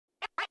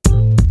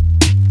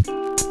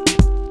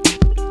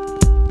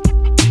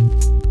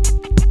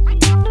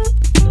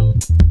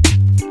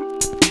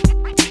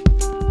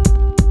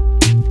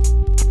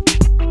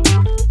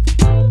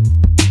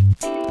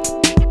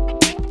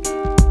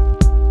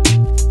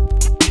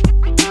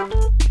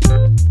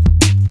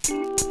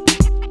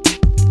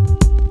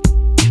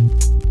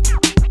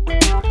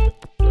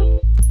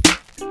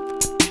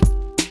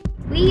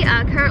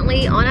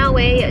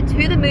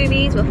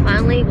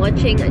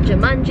watching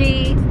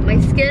Jumanji. My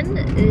skin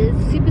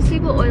is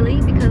super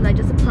oily because I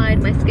just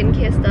applied my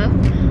skincare stuff.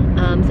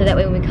 So that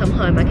way when we come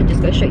home I can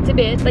just go straight to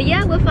bed. But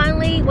yeah, we're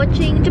finally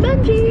watching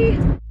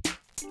Jumanji.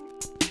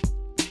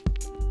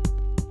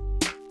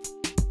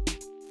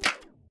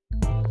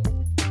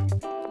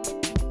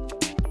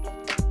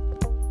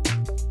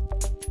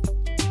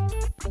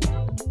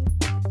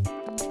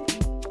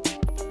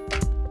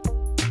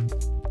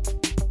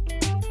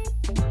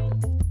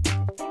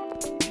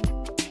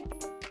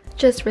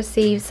 Just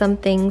received some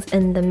things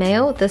in the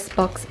mail. This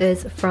box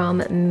is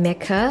from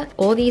Mecca.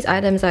 All these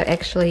items are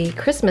actually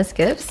Christmas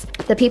gifts.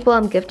 The people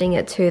I'm gifting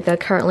it to, they're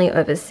currently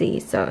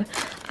overseas. So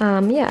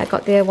yeah, I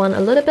got their one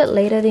a little bit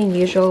later than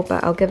usual,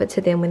 but I'll give it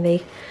to them when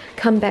they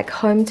come back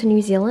home to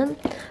New Zealand.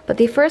 But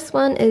the first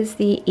one is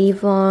the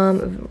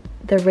Evlom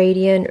the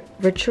Radiant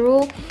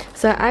Ritual.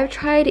 So I've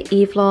tried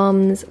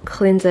Evlom's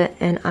cleanser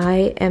and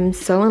I am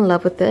so in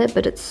love with it,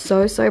 but it's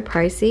so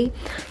pricey.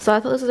 So I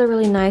thought this was a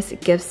really nice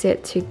gift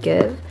set to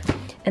give.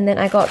 And then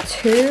I got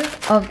 2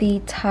 of the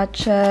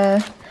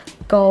Tatcha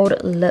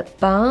Gold Lip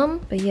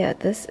Balm. But yeah,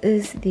 this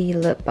is the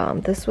lip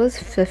balm. This was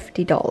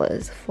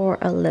 $50 for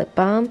a lip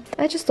balm.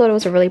 I just thought it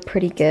was a really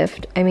pretty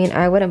gift. I mean,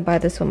 I wouldn't buy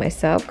this for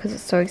myself because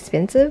it's so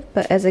expensive,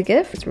 but as a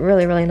gift, it's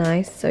really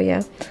nice. So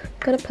yeah, I'm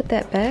gonna put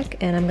that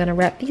back and I'm gonna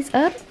wrap these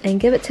up and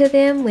give it to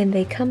them when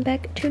they come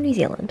back to New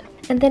Zealand.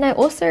 And then I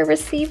also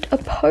received a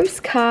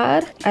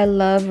postcard. I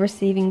love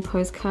receiving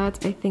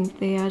postcards. I think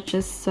they are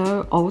just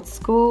so old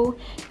school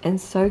and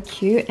so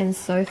cute and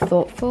so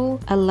thoughtful.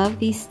 I love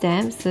these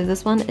stamps. So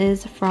this one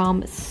is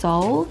from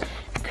Seoul,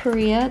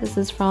 Korea. This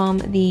is from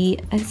the,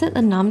 is it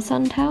the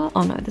Namsan Tower?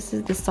 Oh no, this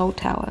is the Seoul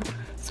Tower.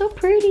 So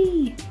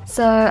pretty.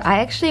 So I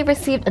actually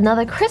received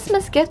another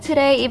Christmas gift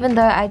today, even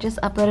though I just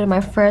uploaded my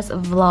first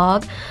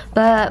vlog.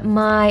 But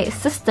my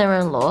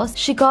sister-in-law,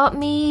 she got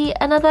me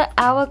another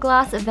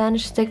Hourglass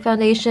Advantage Stick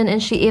Foundation,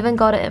 and she even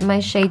got it in my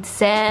shade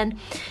Sand.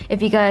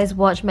 If you guys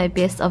watch my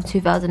best of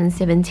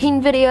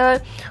 2017 video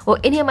or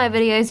any of my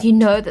videos, you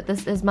know that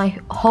this is my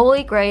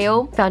holy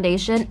grail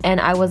foundation,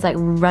 and I was like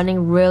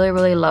running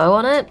really low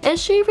on it, and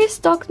she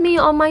restocked me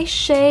on my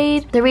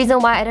shade. The reason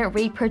why I didn't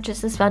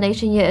repurchase this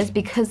foundation yet is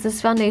because this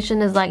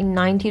foundation is like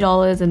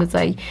 $90 and it's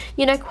like,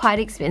 you know, quite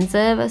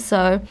expensive.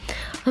 So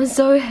I'm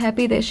so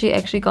happy that she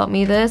actually got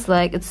me this.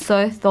 Like, it's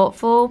so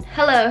thoughtful.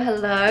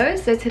 Hello.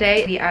 So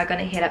today we are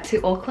gonna head up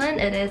to Auckland.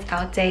 It is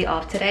our day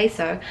off today,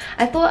 so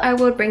I thought I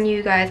would bring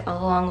you guys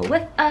along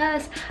with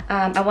us.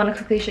 I want to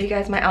quickly show you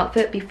guys my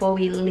outfit before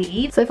we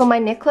leave. So for my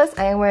necklace,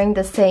 I am wearing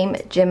the same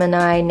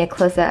Gemini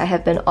necklace that I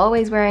have been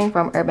always wearing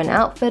from Urban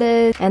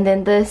Outfitters. And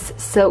then this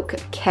silk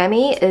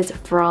cami is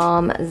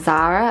from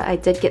Zara. I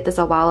did get this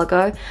a while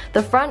ago.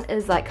 The front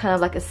is like kind of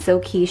like a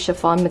silky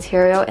chiffon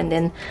material, and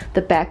then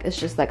the back is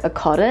just like a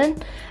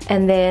cotton.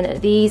 And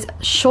then these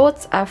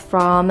shorts are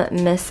from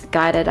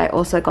Misguided. I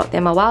also got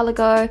them a while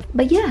ago.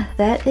 But yeah,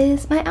 that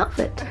is my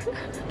outfit.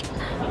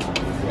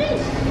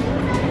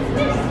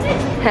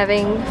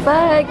 Having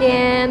fur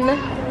again.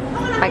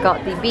 I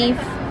got the beef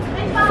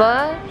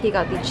fur, he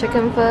got the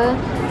chicken fur,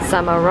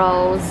 summer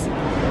rolls.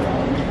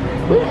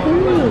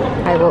 Woohoo!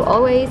 I will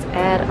always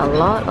add a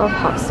lot of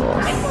hot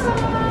sauce.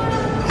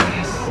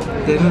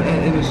 They don't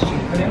add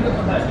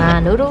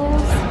MSG.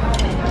 Noodles.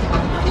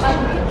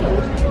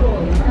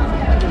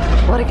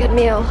 What a good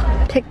meal.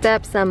 Picked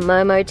up some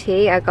Momo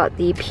tea. I got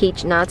the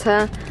peach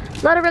nata.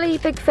 Not a really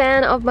big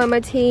fan of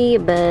Momo tea,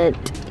 but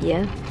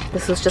yeah,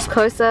 this was just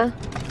closer.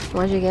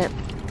 What did you get?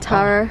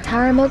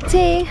 Taro milk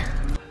tea.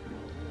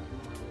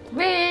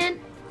 Ren,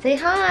 say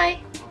hi.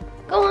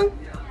 Go on,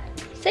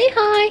 say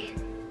hi.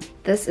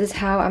 This is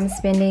how I'm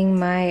spending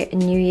my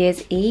New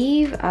Year's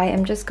Eve. I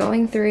am just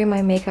going through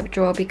my makeup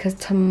drawer because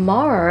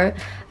tomorrow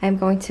I'm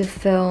going to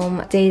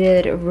film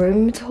dated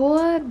room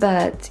tour.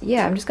 But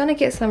yeah, I'm just gonna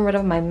get some rid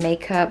of my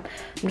makeup.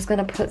 I'm just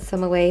gonna put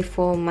some away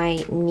for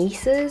my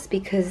nieces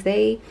because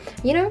they,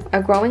 you know,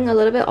 are growing a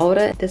little bit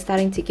older. They're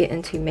starting to get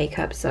into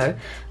makeup, so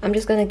I'm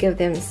just gonna give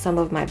them some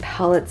of my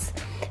palettes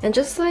and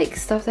just like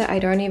stuff that I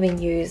don't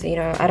even use. You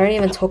know, I don't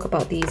even talk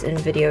about these in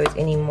videos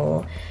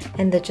anymore,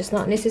 and they're just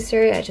not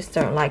necessary. I just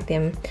don't like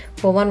them.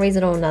 For one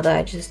reason or another,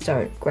 I just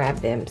don't grab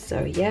them.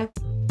 So yeah.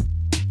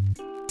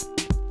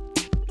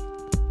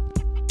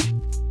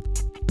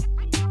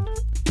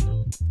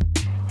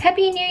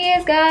 Happy New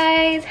Year's,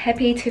 guys!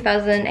 Happy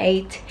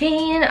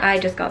 2018. I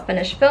just got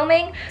finished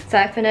filming. So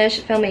I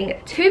finished filming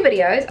 2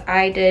 videos.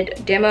 I did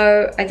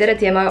a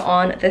demo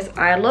on this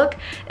eye look.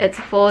 It's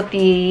for the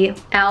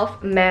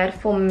e.l.f. Matte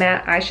for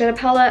Matte eyeshadow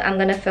palette. I'm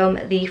gonna film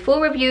the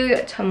full review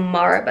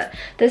tomorrow, but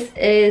this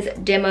is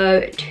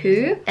demo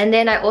 2. And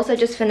then I also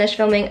just finished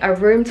filming a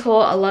room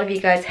tour. A lot of you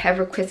guys have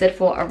requested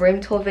for a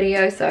room tour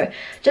video, so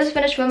just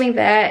finished filming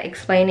that,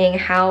 explaining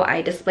how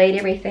I displayed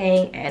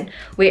everything and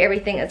where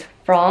everything is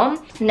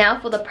from. Now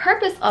for the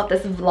purpose of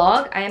this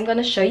vlog, I am going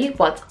to show you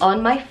what's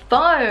on my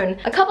phone.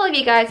 A couple of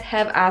you guys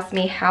have asked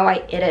me how I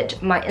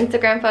edit my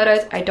Instagram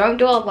photos. I don't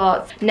do a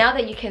lot. Now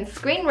that you can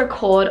screen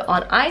record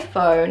on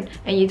iPhone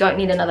and you don't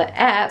need another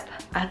app,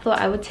 I thought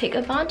I would take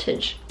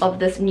advantage of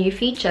this new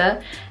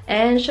feature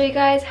and show you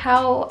guys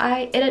how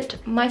I edit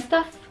my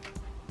stuff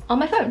on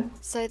my phone.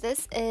 So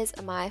this is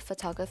my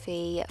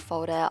photography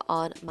folder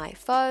on my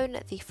phone.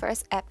 The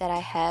first app that I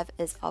have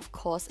is of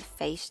course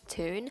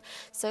Facetune.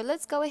 So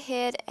let's go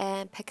ahead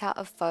and pick out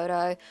a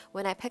photo.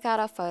 When I pick out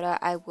a photo,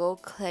 I will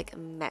click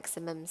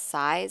maximum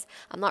size.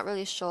 I'm not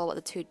really sure what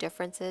the two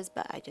differences,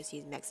 but I just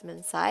use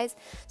maximum size.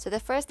 So the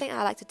first thing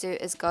I like to do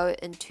is go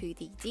into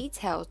the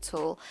detail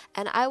tool,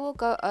 and I will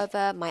go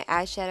over my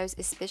eyeshadows,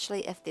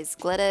 especially if there's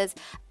glitters,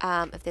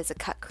 if there's a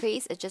cut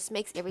crease. It just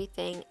makes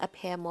everything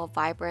appear more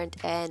vibrant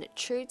and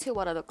true to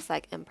what it looks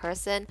like in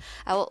person.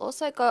 I will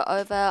also go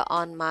over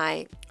on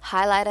my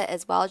highlighter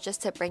as well,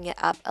 just to bring it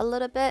up a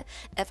little bit.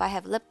 If I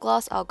have lip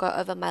gloss, I'll go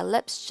over my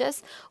lips,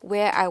 just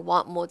where I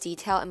want more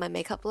detail in my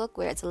makeup look,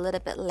 where it's a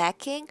little bit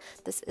lacking.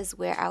 This is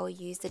where I will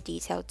use the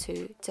detail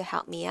to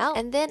help me out.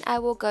 And then I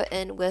will go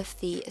in with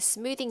the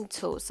smoothing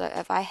tool. So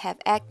if I have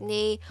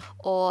acne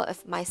or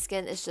if my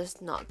skin is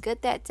just not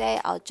good that day,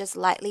 I'll just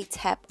lightly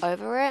tap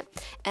over it.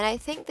 And I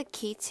think the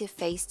key to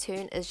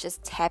Facetune is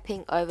just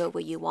tapping over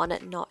where you want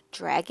it, not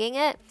dragging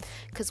it,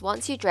 because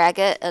once you drag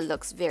it, it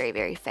looks very,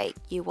 very fake.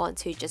 You want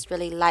to just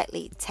really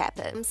lightly tap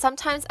it.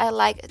 Sometimes I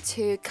like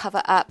to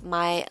cover up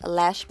my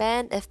lash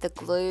band if the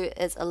glue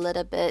is a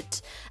little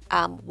bit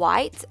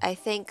white. I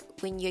think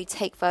when you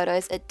take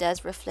photos, it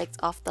does reflect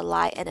off the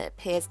light and it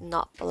appears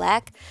not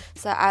black.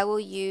 So I will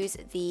use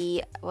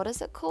the, what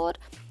is it called?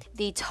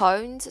 The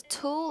tones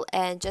tool,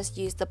 and just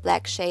use the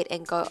black shade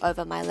and go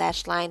over my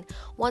lash line.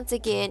 Once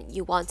again,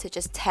 you want to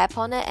just tap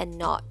on it and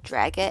not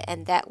drag it,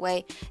 and that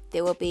way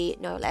there will be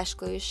no lash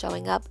glue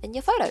showing up in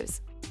your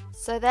photos.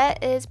 So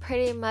that is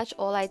pretty much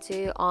all I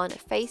do on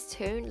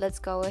Facetune. Let's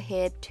go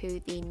ahead to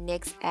the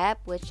next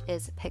app, which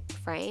is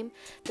PicFrame.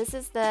 This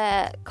is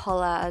the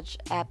collage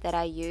app that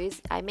I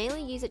use. I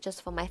mainly use it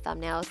just for my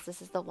thumbnails.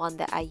 This is the one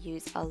that I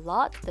use a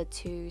lot, the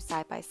two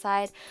side by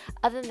side.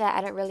 Other than that,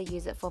 I don't really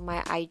use it for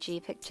my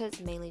IG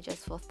pictures, mainly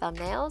just for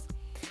thumbnails.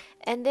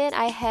 And then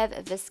I have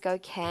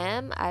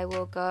ViscoCam. I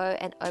will go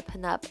and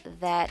open up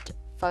that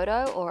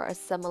photo or a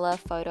similar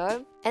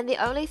photo, and the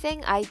only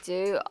thing I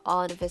do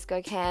on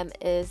ViscoCam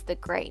is the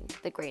grain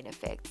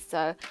effect.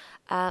 So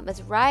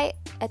it's right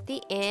at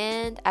the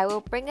end. I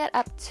will bring it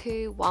up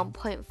to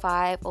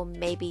 1.5 or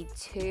maybe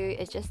 2.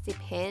 It just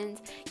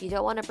depends. You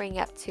don't want to bring it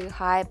up too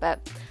high,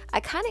 but I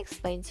can't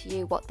explain to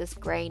you what this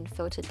grain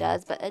filter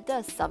does, but it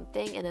does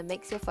something and it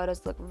makes your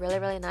photos look really,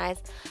 really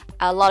nice.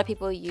 A lot of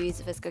people use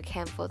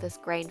ViscoCam for this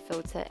grain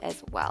filter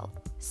as well.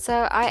 So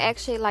I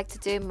actually like to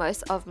do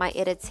most of my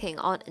editing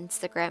on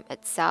Instagram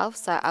itself.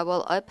 So I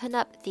will open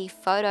up the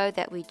photo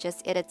that we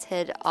just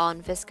edited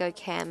on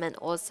ViscoCam and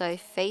also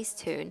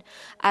Facetune.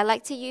 I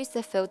like to use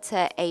the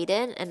filter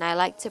Aiden, and I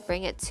like to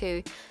bring it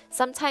to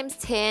sometimes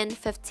 10,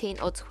 15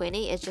 or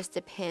 20. It just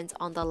depends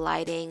on the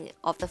lighting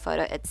of the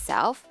photo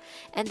itself.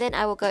 And then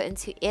I will go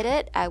into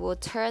edit. I will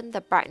turn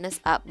the brightness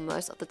up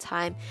most of the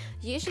time,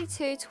 usually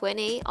to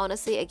 20.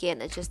 Honestly,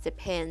 again, it just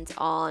depends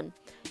on,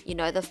 you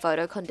know, the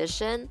photo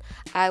condition.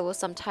 I will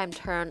sometimes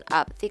turn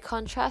up the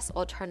contrast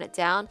or turn it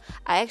down.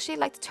 I actually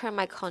like to turn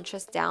my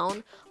contrast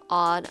down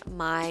on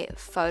my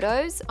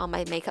photos, on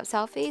my makeup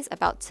selfies,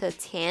 about to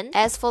 10.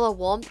 As for the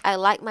warmth, I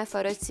like my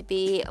photos to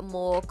be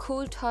more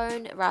cool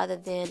tone rather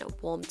than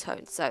warm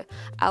tone, so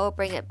I will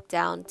bring it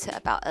down to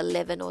about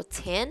 11 or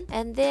 10.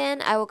 And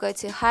then I will go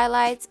to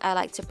highlights. I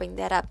like to bring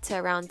that up to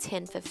around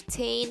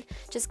 10-15,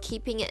 just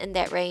keeping it in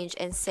that range,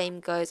 and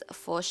same goes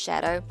for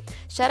shadow.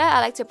 Shadow,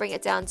 I like to bring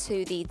it down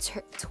to the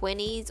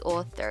 20s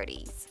or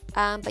 30s.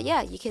 But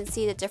yeah, you can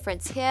see the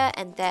difference here,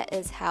 and that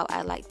is how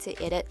I like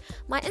to edit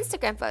my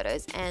Instagram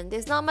photos. And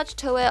there's not much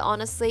to it,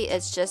 honestly.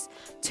 It's just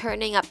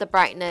turning up the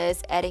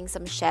brightness, adding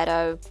some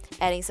shadow,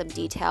 adding some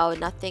detail,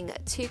 nothing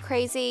too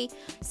crazy.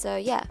 So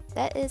yeah,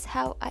 that is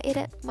how I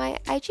edit my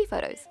IG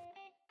photos.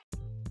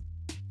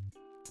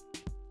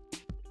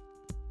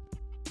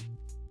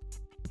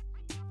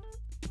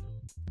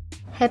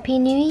 Happy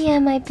New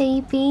Year, my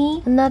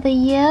baby. Another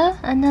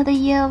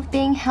year of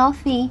being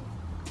healthy.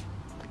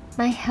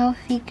 My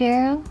healthy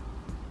girl.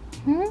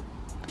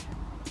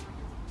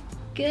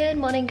 Good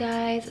morning,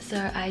 guys.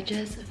 So I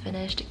just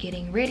finished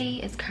getting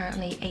ready. It's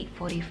currently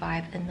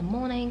 8:45 in the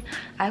morning.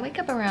 I wake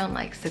up around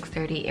like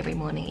 6:30 every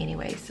morning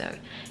anyway, so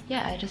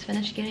yeah, I just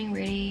finished getting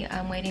ready.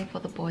 I'm waiting for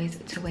the boys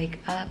to wake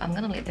up. I'm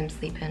gonna let them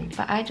sleep in,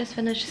 but I just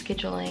finished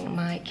scheduling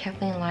my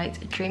Kathleen Lights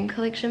dream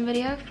collection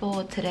video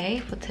for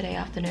today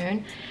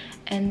afternoon,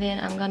 and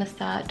then I'm gonna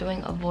start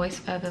doing a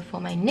voiceover for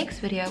my next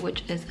video,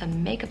 which is a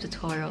makeup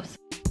tutorial.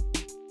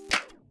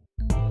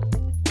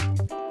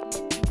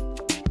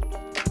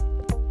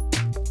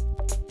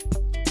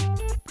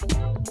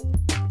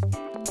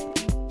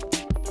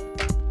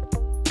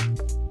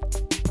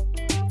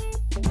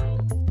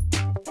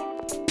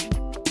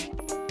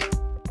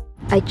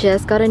 I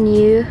just got a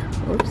new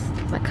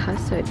Oops, my car's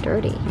so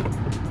dirty.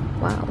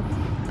 Wow.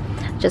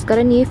 Just got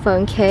a new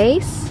phone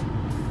case.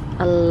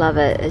 I love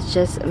it. It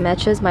just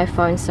matches my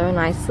phone so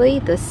nicely.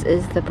 This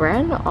is the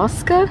brand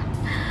Oscar.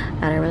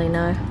 I don't really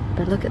know,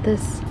 but look at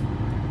this.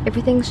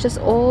 Everything's just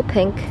all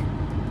pink.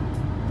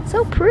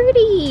 So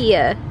pretty.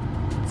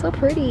 So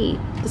pretty.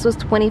 This was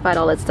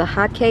 $25. The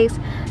hard case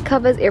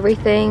covers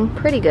everything.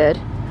 Pretty good.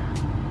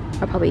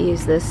 I'll probably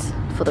use this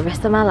for the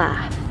rest of my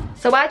life.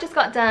 So I just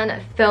got done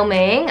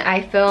filming.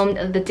 I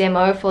filmed the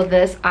demo for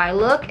this eye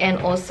look and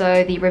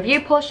also the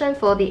review portion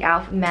for the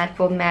e.l.f. Matte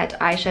for Matte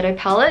eyeshadow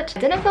palette. I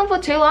didn't film for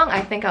too long.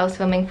 I think I was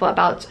filming for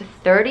about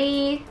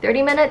 30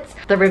 minutes.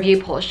 The review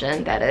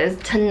portion, that is.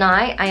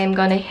 Tonight, I am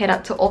gonna head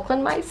up to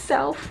Auckland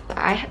myself.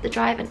 I have to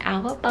drive an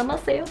hour by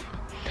myself.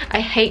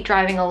 I hate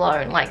driving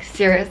alone, like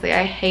seriously,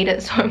 I hate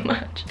it so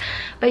much.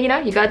 But you know,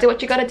 you gotta do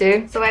what you gotta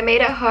do. So I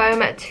made it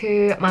home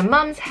to my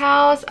mum's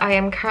house. I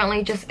am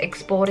currently just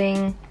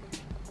exporting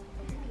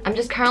a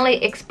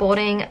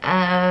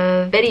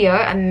video,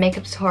 a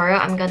makeup tutorial.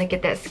 I'm gonna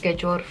get that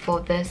scheduled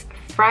for this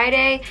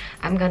Friday.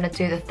 I'm gonna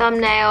do the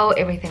thumbnail,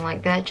 everything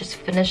like that, just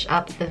finish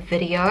up the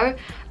video.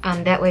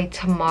 That way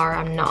tomorrow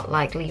I'm not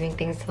like leaving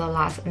things to the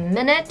last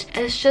minute.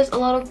 It's just a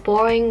lot of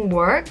boring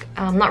work.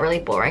 Not really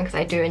boring because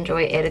I do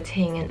enjoy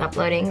editing and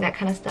uploading, that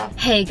kind of stuff.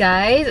 Hey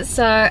guys,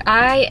 so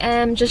I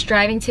am just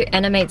driving to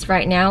Animates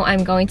right now.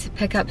 I'm going to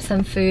pick up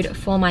some food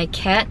for my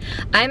cat.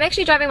 I'm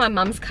actually driving my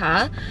mum's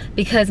car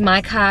because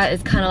my car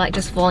is kind of like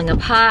just falling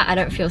apart. I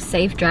don't feel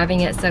safe driving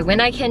it, so when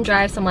I can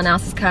drive someone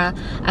else's car,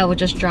 I will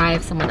just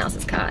drive someone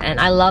else's car. And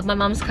I love my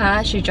mum's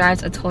car. She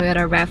drives a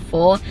Toyota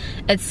RAV4.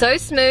 It's so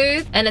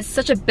smooth and it's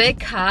such a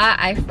big car.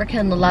 I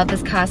freaking love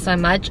this car so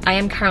much. I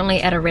am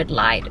currently at a red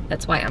light.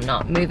 That's why I'm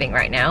not moving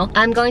right now.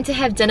 I'm going to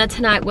have dinner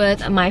tonight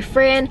with my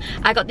friend.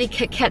 I got the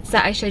Kit Kats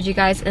that I showed you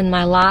guys in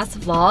my last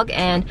vlog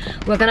and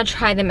we're gonna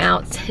try them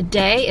out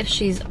today if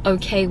she's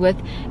okay with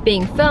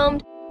being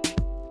filmed.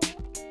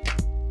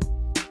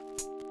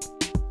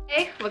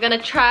 Okay, we're gonna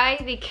try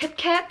the Kit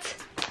Kat.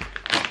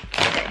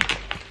 Okay.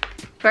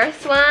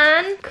 First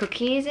one,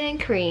 cookies and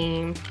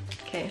cream.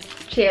 Okay,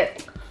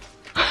 cheers.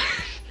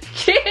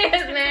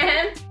 Cheers,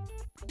 man!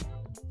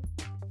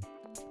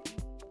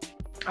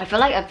 I feel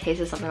like I've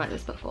tasted something like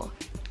this before.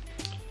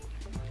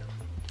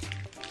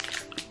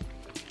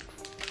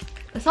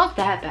 It's not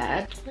that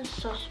bad. It's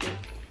so sweet.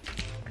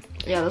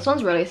 Yeah, this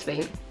one's really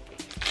sweet.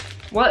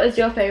 What is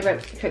your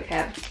favorite Kit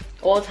Kat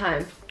all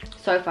time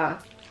so far?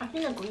 I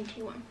think the green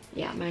tea one.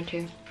 Yeah, mine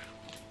too.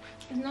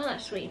 It's not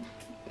that sweet.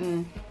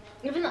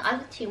 Even the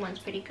other tea one's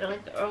pretty good,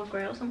 like the Earl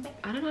Grey or something.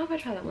 I don't know if I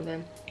tried that one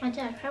then. I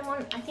did. I tried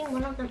one. I think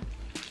one of them.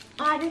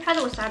 Oh, I didn't try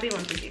the wasabi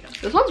one either.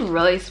 This one's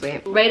really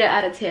sweet. Rate it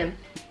out of 10.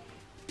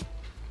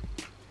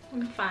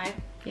 5.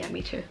 Yeah,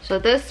 me too. So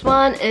this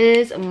one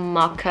is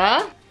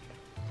mocha.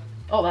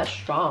 Oh, that's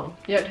strong.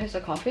 You don't taste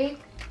the coffee?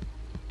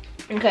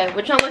 Okay,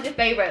 which one was your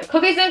favorite?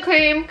 Cookies and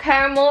cream,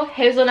 caramel,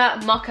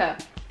 hazelnut, mocha.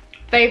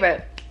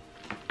 Favorite?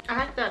 I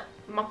like the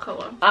mocha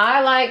one.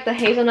 I like the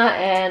hazelnut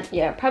and,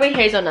 yeah, probably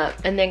hazelnut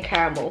and then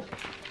caramel.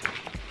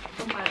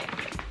 Don't buy it.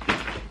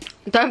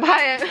 Don't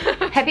buy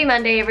it. Happy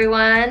Monday,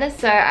 everyone.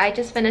 So I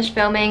just finished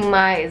filming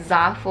my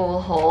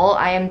Zaful haul.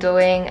 I am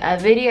doing a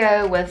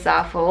video with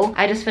Zaful.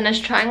 I just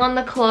finished trying on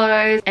the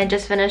clothes and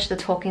just finished the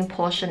talking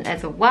portion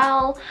as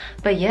well.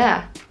 But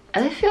yeah,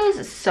 it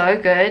feels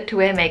so good to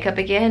wear makeup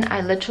again.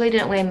 I literally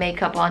didn't wear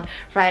makeup on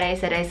Friday,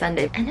 Saturday,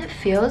 Sunday, and it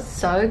feels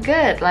so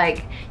good.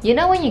 Like, you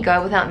know when you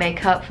go without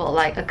makeup for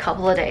like a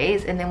couple of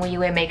days and then when you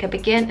wear makeup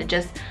again, it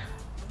feels so good.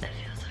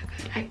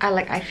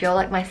 I feel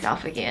like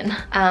myself again.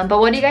 But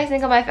what do you guys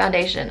think of my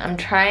foundation? I'm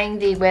trying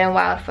the Wet n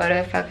Wild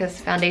Photo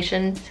Focus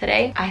foundation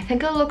today. I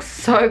think it looks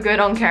so good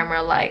on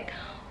camera. Like,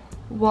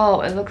 whoa,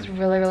 it looks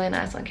really, really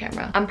nice on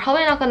camera. I'm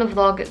probably not gonna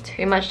vlog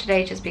too much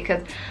today just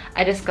because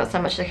I just got so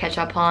much to catch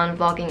up on.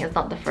 Vlogging is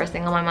not the first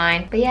thing on my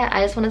mind. But yeah,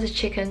 I just wanted to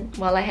check in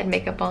while I had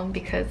makeup on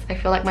because I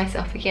feel like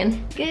myself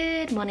again.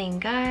 Good morning,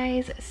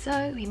 guys.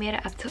 So we made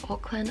it up to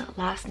Auckland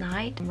last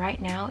night.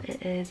 Right now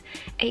it is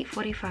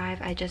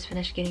 8:45. I just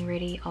finished getting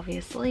ready,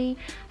 obviously.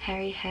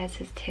 Harry has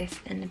his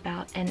test in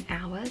about an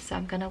hour, so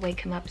I'm gonna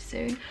wake him up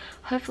soon.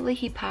 Hopefully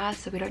he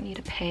passed so we don't need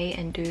to pay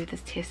and do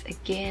this test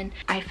again.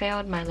 I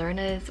failed my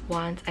learners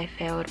once. I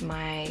failed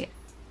my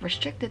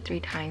restricted 3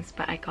 times,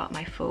 but I got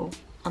my full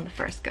on the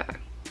first go.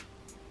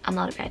 I'm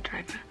not a bad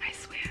driver, I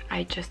swear.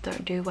 I just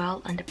don't do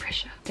well under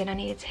pressure. Then I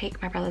need to take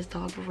my brother's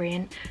dog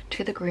Ren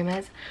to the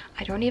groomers.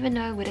 I don't even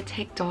know where to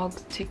take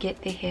dogs to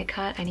get their hair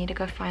cut. I need to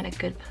go find a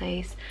good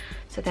place.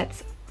 So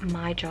that's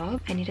my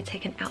job. I need to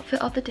take an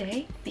outfit of the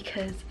day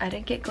because I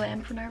didn't get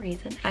glam for no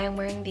reason. I am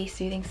wearing the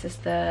Soothing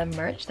Sister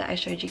merch that I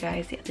showed you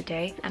guys the other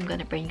day. I'm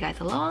gonna bring you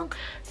guys along.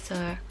 So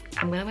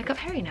I'm gonna wake up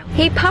Harry now.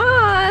 He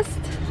passed!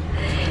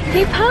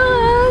 He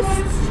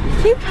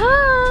passed! He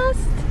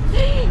passed!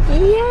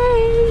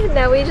 Yay!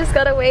 Now we just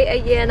gotta wait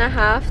 1.5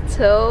 years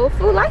till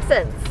full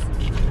license.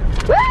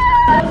 Woo!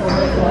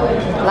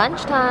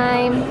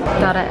 Lunchtime.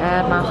 Gotta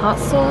add my hot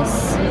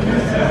sauce.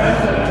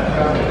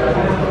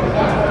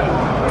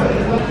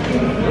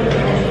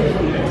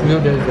 No,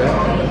 there's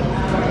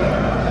that.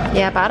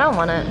 Yeah, but I don't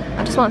want it.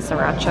 I just want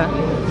sriracha.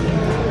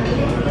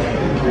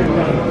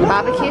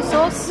 Barbecue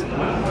sauce.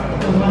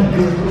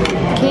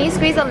 Can you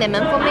squeeze a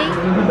lemon for me?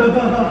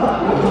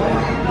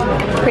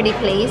 Pretty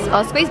please.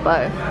 I'll squeeze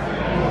both.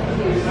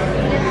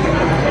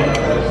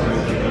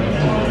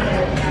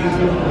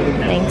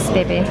 Thanks,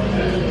 baby.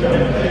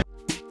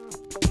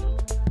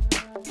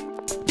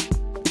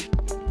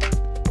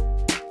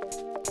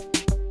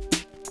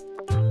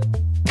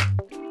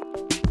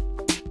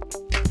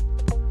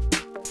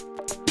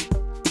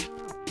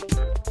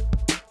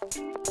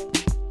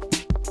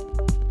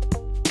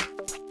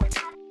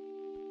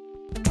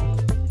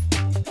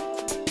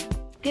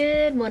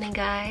 Good morning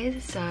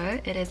guys. So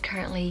it is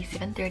currently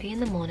 7:30 in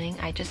the morning.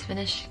 I just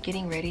finished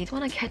getting ready. I just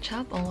want to catch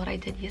up on what I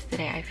did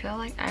yesterday. I feel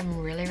like I'm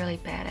really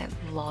bad at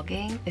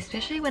vlogging,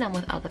 especially when I'm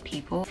with other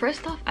people.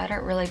 First off, I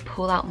don't really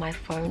pull out my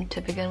phone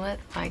to begin with.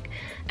 Like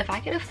if I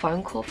get a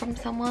phone call from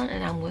someone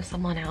and I'm with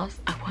someone else,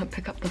 I won't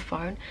pick up the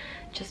phone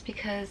just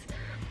because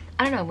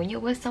I don't know, when you're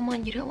with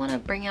someone you don't want to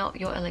bring out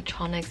your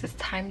electronics. It's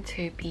time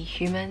to be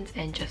humans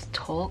and just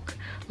talk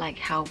like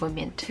how we're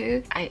meant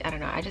to. I don't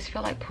know, I just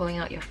feel like pulling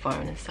out your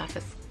phone and stuff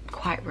is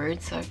quite rude,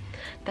 so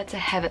that's a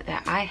habit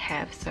that I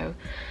have. So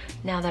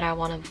now that I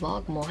want to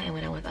vlog more and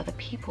when I'm with other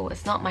people,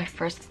 it's not my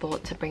first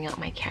thought to bring out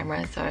my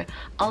camera, so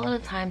a lot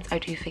of times I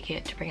do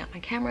forget to bring out my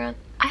camera.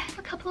 I have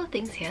a couple of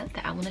things here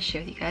that I want to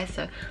share with you guys.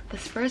 So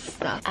this first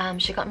stuff,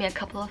 she got me a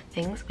couple of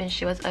things when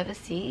she was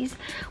overseas,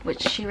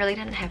 which she really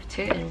didn't have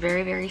to, and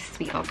very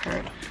sweet of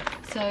her.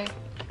 So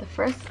the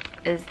first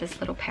is this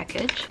little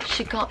package.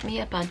 She got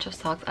me a bunch of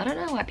socks. I don't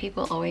know why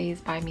people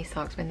always buy me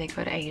socks when they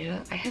go to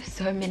Asia. I have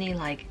so many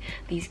like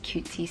these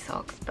cutesy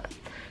socks, but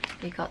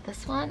we got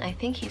this one. I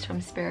think he's from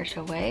Spirited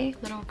Away,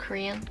 little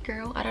Korean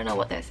girl. I don't know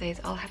what that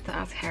says. I'll have to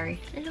ask Harry.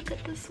 And look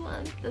at this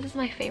one. This is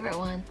my favorite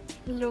one.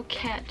 The little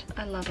cat.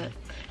 I love it.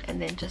 And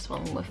then just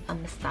one with a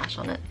mustache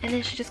on it. And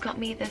then she just got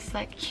me this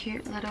like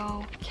cute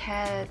little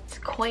cat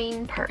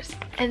Quay purse.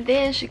 And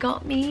then she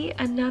got me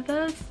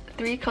another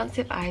 3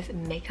 Concept Eyes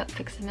makeup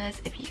fixamus.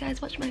 If you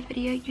guys watch my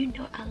video, you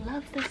know I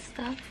love this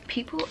stuff.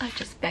 People are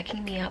just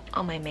backing me up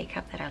on my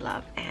makeup that I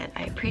love, and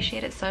I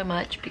appreciate it so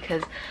much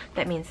because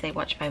that means they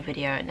watch my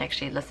video and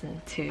actually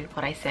listen to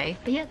what I say.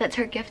 But yeah, that's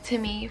her gift to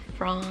me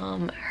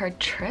from her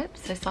trip.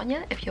 So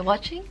Sonia, if you're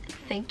watching,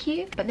 thank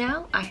you. But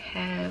now I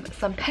have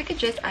some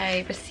packages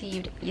I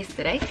received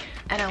yesterday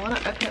and I want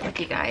to open it with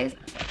you guys.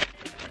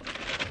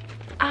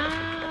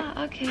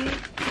 Okay.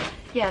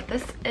 Yeah,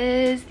 this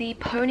is the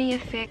Pony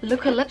Effect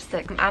Liquid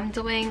Lipstick. I'm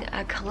doing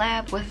a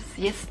collab with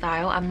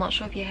YesStyle. I'm not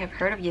sure if you have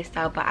heard of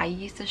YesStyle, but I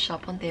used to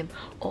shop on them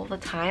all the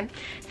time.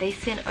 They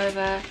sent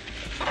over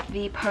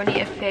the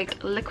Pony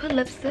Effect Liquid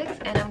Lipsticks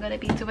and I'm going to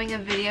be doing a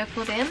video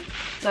for them.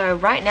 So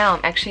right now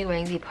I'm actually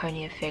wearing the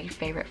Pony Effect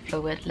Favorite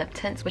Fluid Lip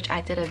Tints, which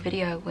I did a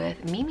video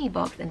with Mimi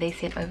Box and they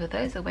sent over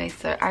those away.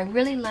 So I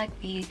really like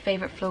the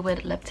Favorite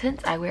Fluid Lip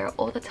Tints. I wear it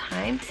all the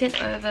time.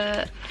 Sent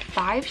over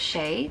 5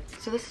 shades.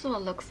 So this is what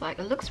it looks like.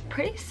 It looks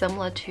pretty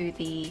similar to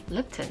the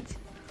lip tints.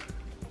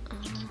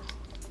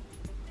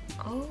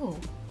 Oh,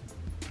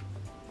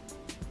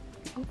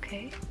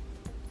 okay.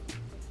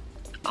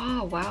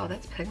 Oh wow,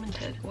 that's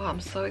pigmented. Wow, I'm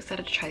so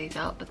excited to try these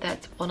out. But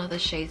that's one of the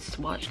shades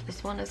swatched.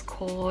 This one is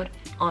called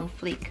On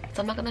Fleek.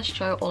 So I'm not gonna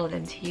show all of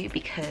them to you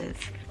because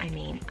I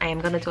mean I am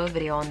gonna do a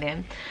video on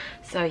them.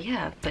 So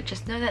yeah, but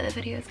just know that the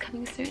video is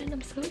coming soon and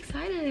I'm so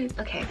excited.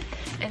 Okay,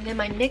 and then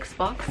my next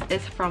box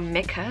is from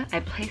Mecca. I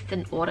placed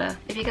an order.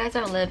 If you guys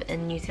don't live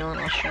in New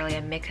Zealand,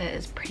 Australia, Mecca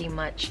is pretty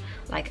much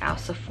like our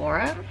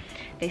Sephora.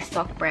 They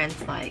stock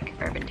brands like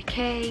Urban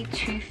Decay,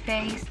 Too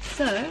Faced.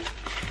 So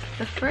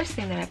the first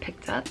thing that I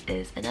picked up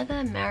is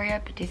another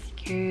Maria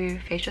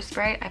Badescu facial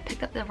spray. I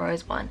picked up the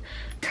rose one.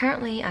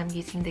 Currently I'm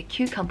using the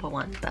cucumber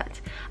one,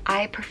 but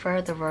I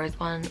prefer the rose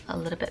one a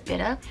little bit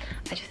better.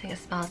 I just think it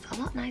smells a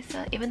lot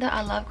nicer. Even though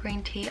I love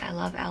green tea, I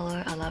love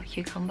aloe, I love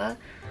cucumber,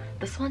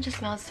 this one just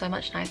smells so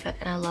much nicer,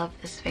 and I love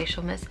this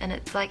facial mist, and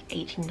it's like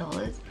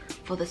 $18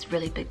 for this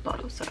really big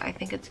bottle, so I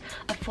think it's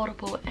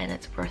affordable and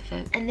it's worth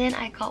it. And then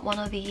I got one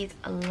of these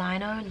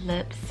Lino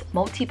Lips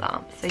multi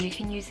balm, so you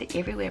can use it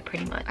everywhere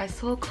pretty much. I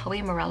saw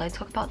Chloe Morello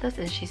talk about this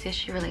and she said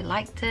she really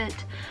liked it.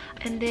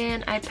 And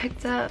then I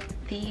picked up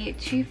the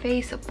Too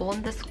Faced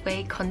Born This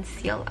Way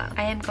concealer.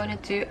 I am going to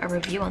do a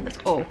review on this.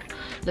 Oh,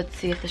 let's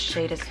see if the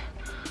shade is...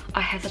 I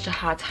had such a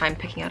hard time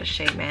picking out a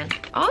shade, man.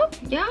 Oh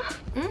yeah,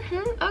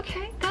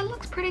 okay, that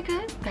looks pretty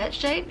good. That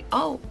shade,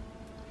 oh,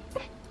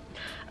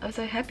 I'm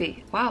so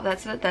happy. Wow,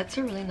 that's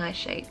a really nice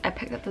shade. I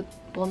picked up the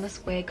Born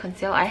This Way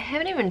concealer. I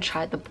haven't even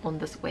tried the Born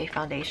This Way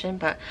foundation,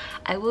 but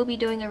I will be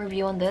doing a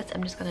review on this.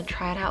 I'm just gonna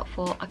try it out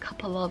for a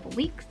couple of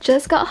weeks.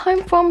 Just got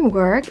home from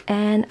work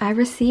and I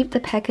received the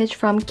package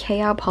from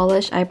KR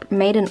Polish. I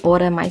made an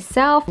order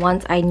myself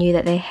once I knew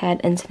that they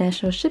had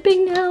international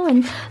shipping now.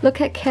 And look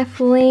at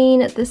Kathleen,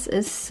 this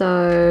is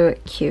so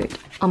cute.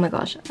 Oh my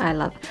gosh, I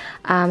love.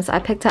 So I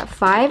picked up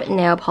 5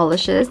 nail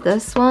polishes.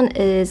 This one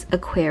is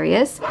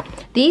Aquarius.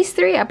 These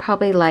 3 are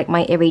probably like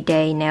my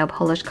everyday nail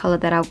polish color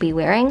that I'll be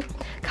wearing.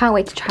 can't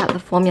wait to try out the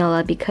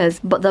formula because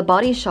the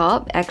Body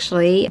Shop,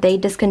 actually, they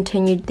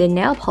discontinued their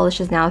nail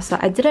polishes now, so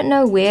I didn't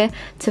know where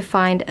to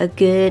find a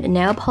good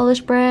nail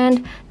polish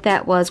brand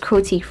that was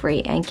cruelty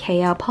free, and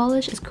KL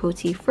polish is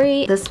cruelty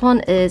free. This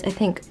one is, I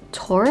think,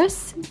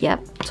 Taurus.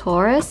 Yep,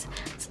 Taurus.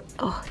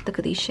 Oh, look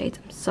at these shades,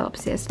 I'm so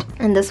obsessed.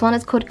 And this one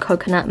is called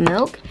Coconut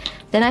Milk.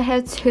 Then I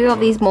have two of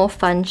these more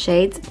fun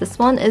shades. This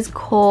one is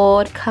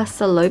called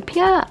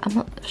Cassalopia. I'm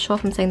not sure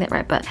if I'm saying that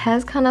right, but it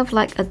has kind of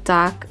like a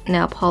dark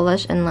nail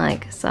polish and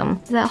like some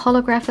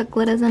holographic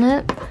glitters in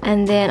it.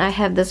 And then I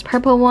have this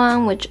purple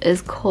one, which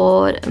is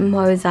called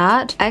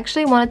Mozart. I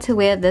actually wanted to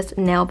wear this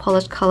nail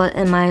polish color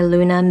in my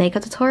Luna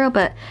makeup tutorial,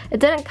 but it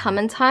didn't come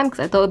in time because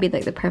I thought it would be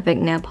like the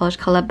perfect nail polish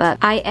color. But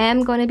I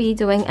am going to be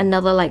doing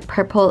another like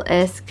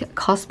purple-esque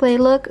cosplay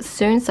look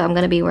soon, so I'm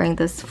going to be wearing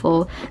this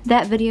for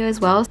that video as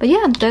well. But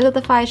yeah, those are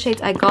the 5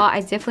 shades I got.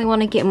 I definitely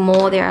want to get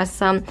more. There are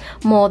some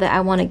more that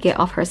I want to get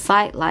off her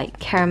site, like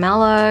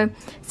Caramello,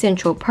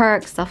 Central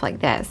Perk, stuff like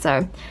that.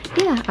 So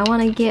yeah, I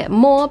want to get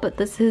more, but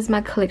this is my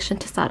collection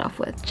to start off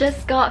with.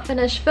 Just got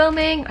finished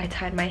filming. I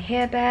tied my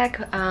hair back,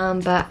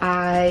 but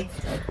I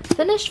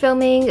finished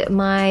filming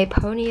my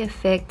Pony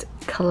Effect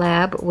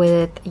collab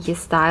with Your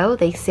Style.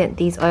 They sent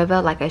these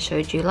over like I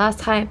showed you last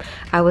time.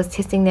 I was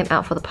testing them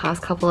out for the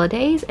past couple of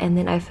days, and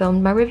then I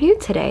filmed my review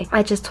today.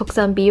 I just took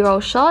some B-roll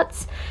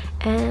shots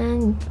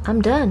and I'm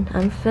done.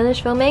 I'm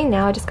finished filming.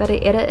 Now I just gotta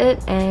edit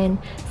it and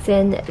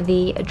send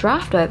the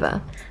draft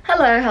over.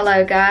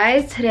 Hello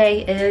guys.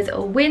 Today is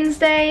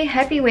Wednesday.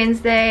 Happy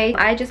Wednesday.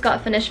 I just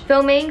got finished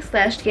filming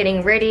 /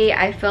 getting ready.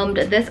 I filmed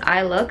this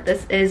eye look.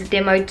 This is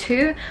demo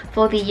 2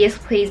 for the Yes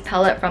Please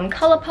palette from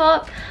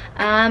Colourpop.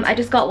 I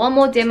just got one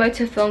more demo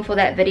to film for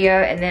that video,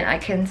 and then I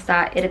can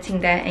start editing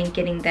that and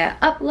getting that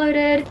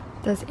uploaded.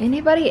 Does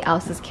anybody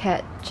else's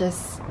cat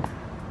just...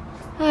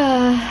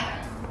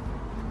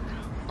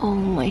 Oh,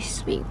 my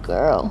sweet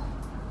girl.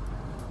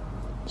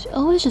 She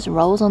always just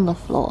rolls on the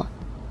floor.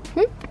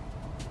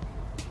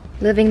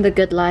 Living the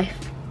good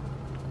life.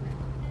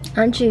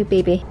 Aren't you,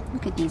 baby?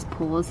 Look at these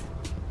paws.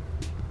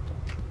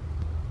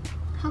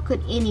 How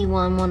could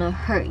anyone want to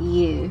hurt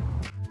you?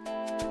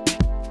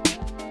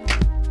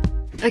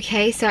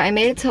 Okay, so I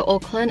made it to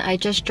Auckland. I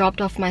just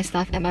dropped off my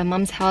stuff at my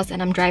mum's house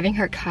and I'm driving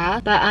her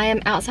car. But I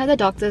am outside the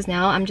doctor's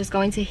now. I'm just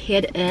going to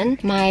head in.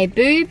 My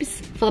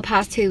boobs for the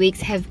past 2 weeks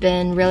have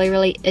been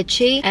really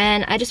itchy,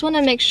 and I just want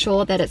to make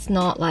sure that it's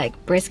not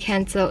like breast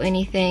cancer or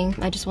anything.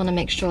 I just want to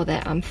make sure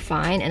that I'm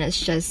fine and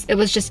it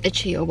was just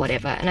itchy or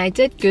whatever. And I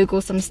did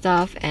Google some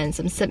stuff and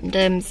some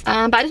symptoms,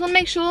 but I just want to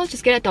make sure,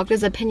 just get a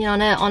doctor's opinion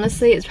on it.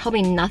 Honestly, it's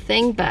probably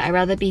nothing, but I'd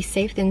rather be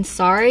safe than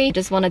sorry.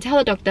 Just want to tell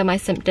the doctor my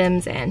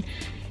symptoms, and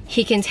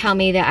he can tell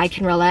me that I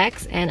can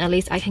relax and at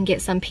least I can get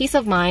some peace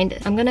of mind.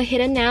 I'm gonna head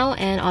in now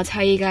and I'll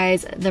tell you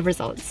guys the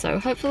results. So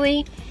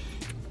hopefully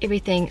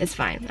everything is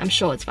fine. I'm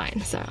sure it's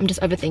fine. So I'm just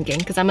overthinking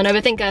because I'm an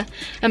overthinker.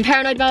 I'm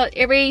paranoid about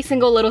every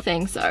single little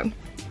thing, so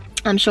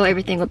I'm sure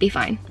everything will be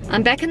fine.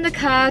 I'm back in the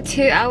car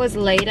 2 hours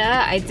later.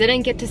 I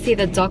didn't get to see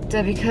the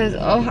doctor because,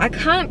 oh, I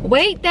can't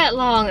wait that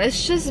long.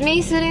 It's just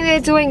me sitting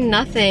there doing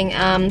nothing.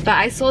 But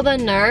I saw the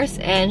nurse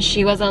and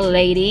she was a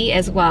lady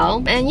as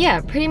well. And yeah,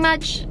 pretty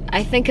much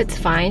I think it's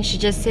fine. She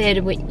just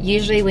said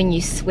usually when you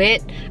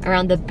sweat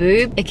around the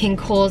boob, it can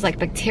cause like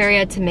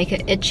bacteria to make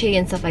it itchy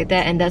and stuff like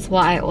that, and that's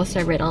what I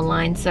also read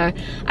online. So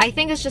I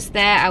think it's just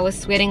that I was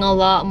sweating a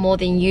lot more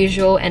than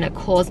usual and it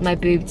caused my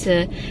boob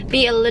to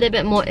be a little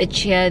bit more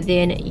itchier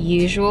than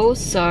usual.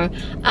 So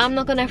I'm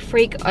not gonna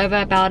freak over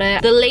about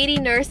it. The lady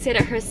nurse said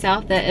it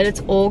herself that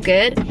it's all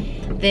good.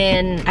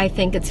 Then I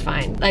think it's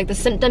fine. Like the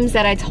symptoms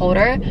that I told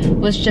her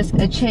was just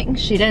itching.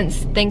 She didn't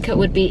think it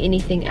would be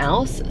anything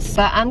else.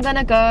 But I'm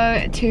gonna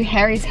go to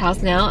Harry's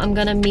house now. I'm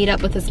gonna meet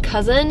up with his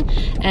cousin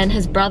and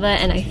his brother,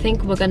 and I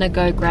think we're gonna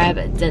go grab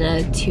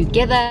dinner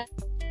together.